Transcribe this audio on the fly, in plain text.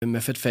m'a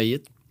fait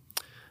faillite.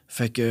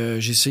 Fait que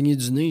j'ai saigné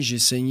du nez, j'ai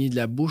saigné de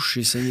la bouche,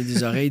 j'ai saigné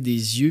des oreilles, des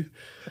yeux.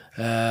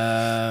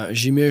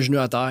 J'ai mis un genou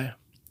à terre.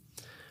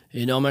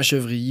 Et Normand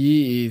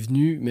Chevrier est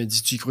venu, il m'a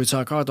dit « Tu y crois-tu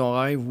encore à ton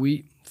rêve? »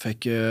 Oui. Fait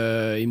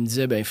que il me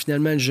disait «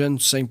 Finalement, le jeune,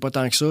 tu saignes pas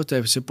tant que ça.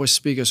 C'est pas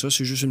si pire que ça.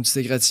 C'est juste une petite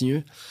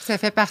égratignure. » Ça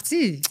fait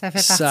partie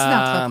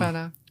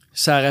d'entrepreneur.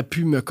 Ça aurait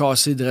pu me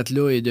casser de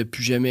là et de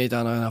plus jamais être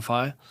en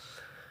affaires.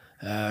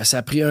 Ça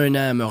a pris 1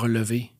 an à me relever.